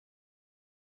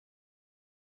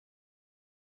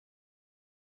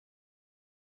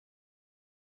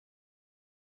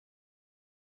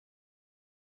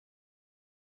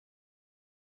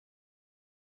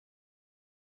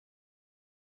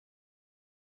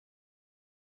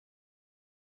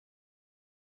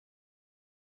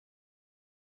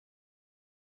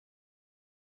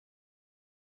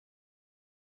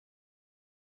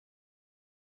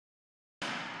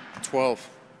12,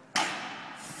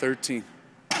 13,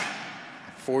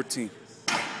 14,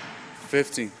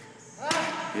 15.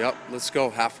 Yep, let's go,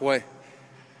 halfway.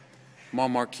 Come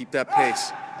on, Mark, keep that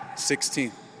pace.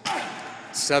 16,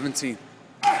 17,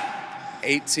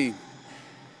 18.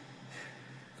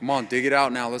 Come on, dig it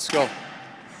out now, let's go.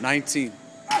 19,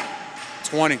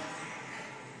 20.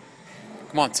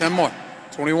 Come on, 10 more.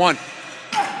 21,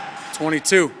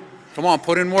 22. Come on,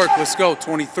 put in work, let's go.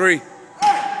 23,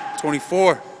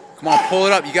 24. Come on, pull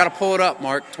it up, you gotta pull it up,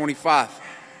 Mark. 25.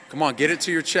 Come on, get it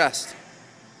to your chest.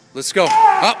 Let's go,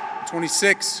 up.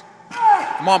 26.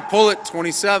 Come on, pull it.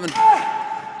 27,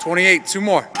 28, 2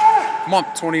 more. Come on,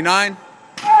 29,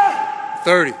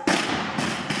 30,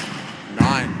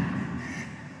 9,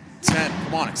 10.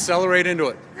 Come on, accelerate into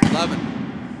it. 11,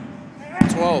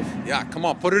 12. Yeah, come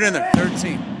on, put it in there.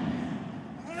 13,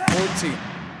 14,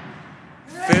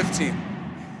 15,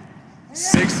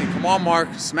 16. Come on, Mark,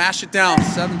 smash it down.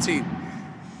 17,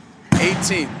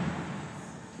 18,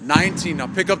 19. Now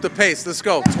pick up the pace. Let's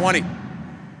go. 20,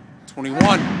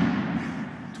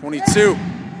 21, 22.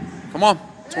 Come on.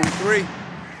 23,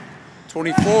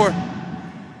 24,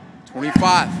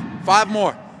 25. 5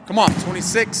 more. Come on.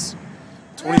 26,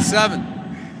 27,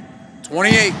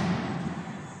 28,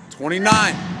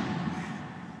 29,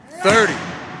 30.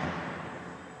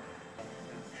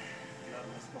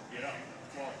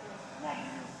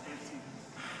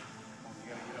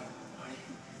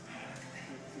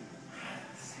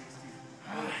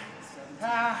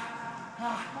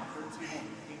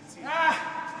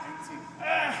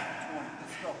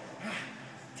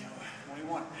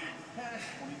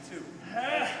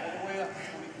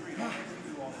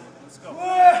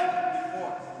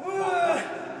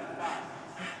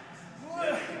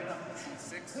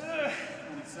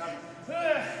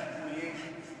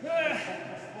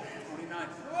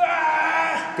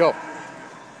 Go.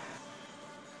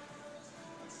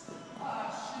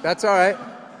 That's all right.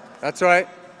 That's all right.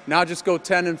 Now just go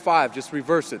 10 and 5. Just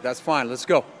reverse it. That's fine. Let's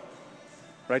go.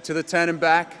 Right to the 10 and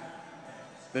back,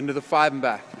 then to the 5 and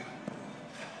back.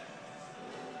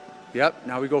 Yep.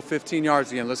 Now we go 15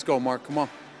 yards again. Let's go, Mark. Come on.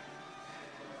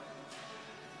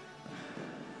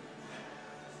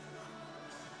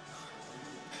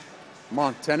 Come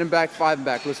on. 10 and back, 5 and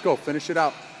back. Let's go. Finish it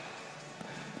out.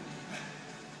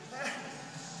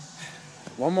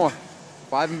 1 more.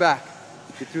 5 and back.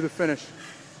 Get through the finish.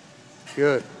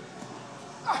 Good.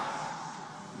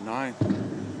 9.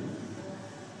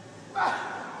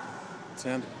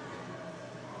 10.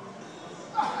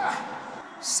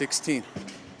 16.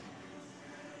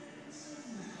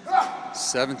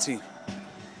 17.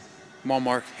 Come on,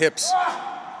 Mark. Hips.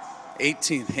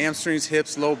 18. Hamstrings,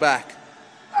 hips, low back.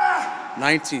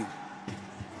 19.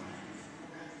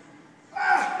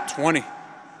 20.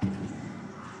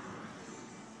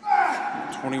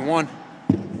 21.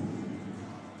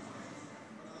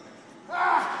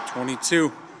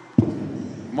 22.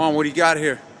 Come on, what do you got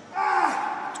here?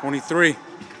 23.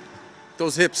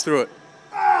 Those hips through it.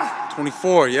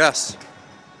 24, yes.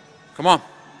 Come on.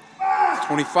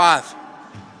 25.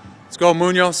 Let's go,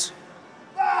 Munoz.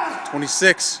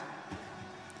 26.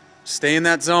 Stay in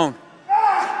that zone.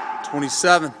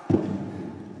 27.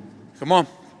 Come on.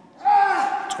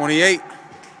 28.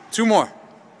 2 more.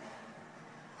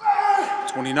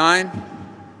 29.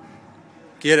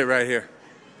 Get it right here.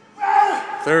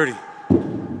 30.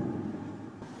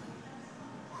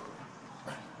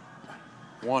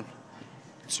 1,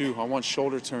 2. I want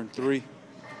shoulder turn. 3,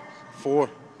 4,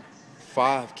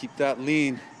 5. Keep that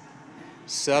lean.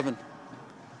 7,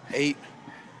 8,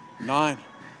 9,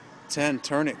 10.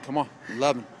 Turn it. Come on.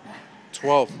 11,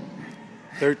 12,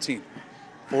 13,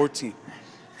 14,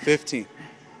 15,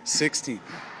 16,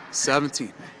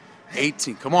 17,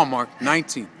 18. Come on, Mark.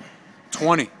 19,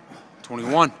 20,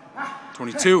 21,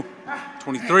 22,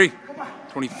 23,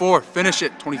 24. Finish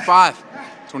it. 25,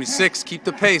 26. Keep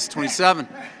the pace. 27,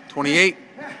 28,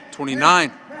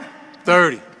 29,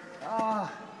 30.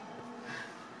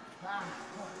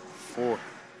 4.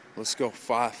 Let's go.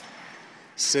 5,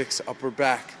 6. Upper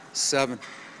back. 7,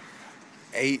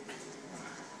 8,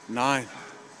 9,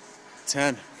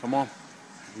 10. Come on.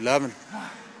 11,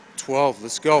 12.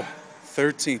 Let's go.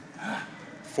 13,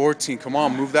 14. Come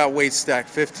on. Move that weight stack.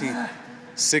 15,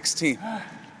 16,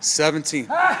 17,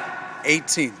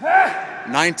 18,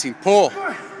 19. Pull.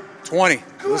 20.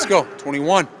 Let's go.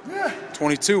 21,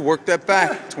 22. Work that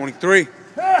back. 23,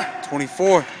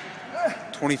 24,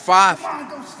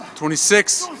 25,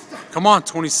 26. Come on.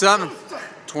 27,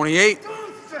 28,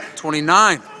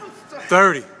 29,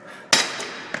 30.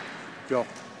 Go.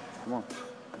 Come on.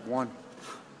 1,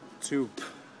 2,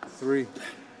 3,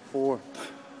 4,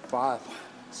 5,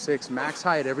 6, max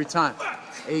height every time.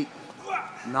 8,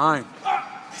 9,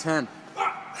 10,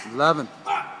 11,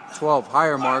 12,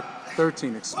 higher Mark.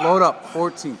 13, explode up.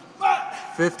 14,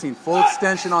 15, full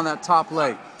extension on that top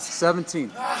leg.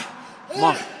 17, come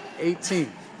on.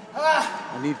 18,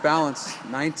 I need balance.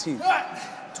 19,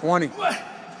 20,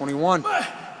 21,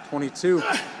 22,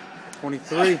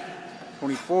 23,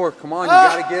 24, come on, you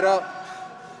gotta get up.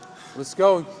 Let's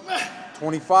go.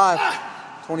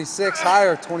 25, 26,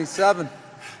 higher. 27,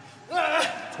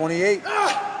 28,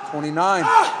 29,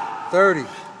 30.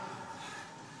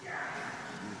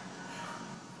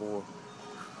 4,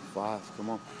 5, come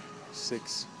on.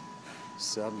 6,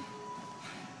 7,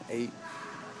 8,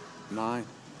 9,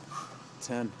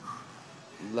 10,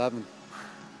 11,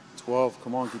 12.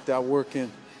 Come on, get that work in.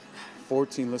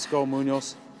 14, let's go,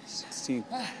 Munoz. 16,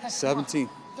 17,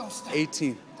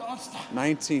 18,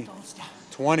 19,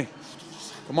 20.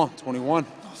 Come on, 21,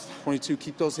 22.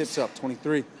 Keep those hips up.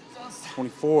 23,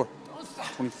 24,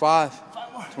 25,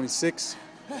 26,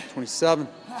 27,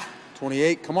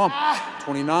 28. Come on.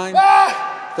 29,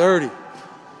 30.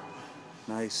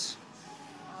 Nice.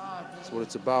 That's what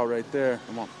it's about right there.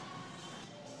 Come on.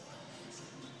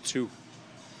 2,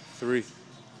 3,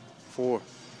 4,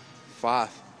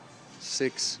 5,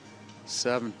 6,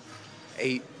 7,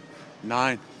 8,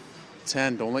 9,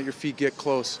 10. Don't let your feet get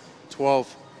close.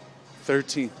 12,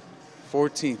 13,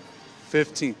 14,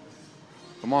 15.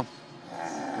 Come on.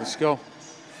 Let's go.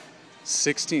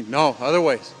 16. No, other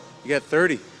ways. You got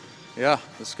 30. Yeah,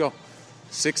 let's go.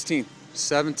 16,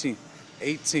 17,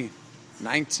 18,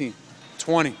 19,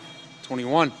 20,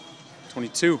 21,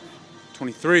 22,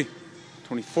 23,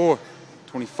 24,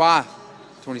 25,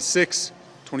 26,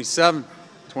 27,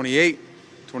 28,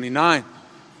 29,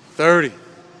 30.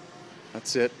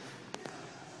 That's it.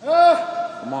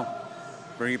 Come on.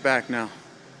 Bring it back now.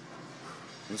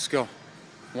 Let's go.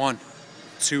 1,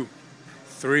 2,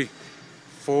 3,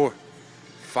 4,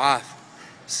 5,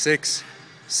 6,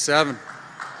 7,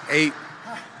 8,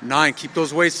 9. Keep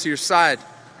those weights to your side.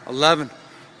 11,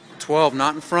 12,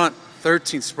 not in front.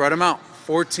 13, spread them out.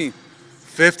 14,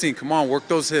 15, come on, work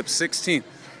those hips. 16,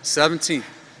 17,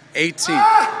 18.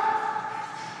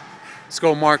 Let's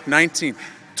go, Mark. 19,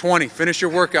 20. Finish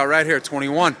your workout right here.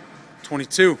 21,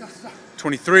 22,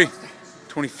 23,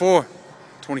 24,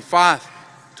 25,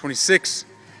 26,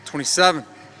 27,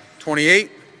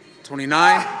 28,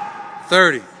 29,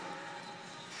 30.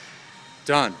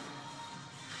 Done.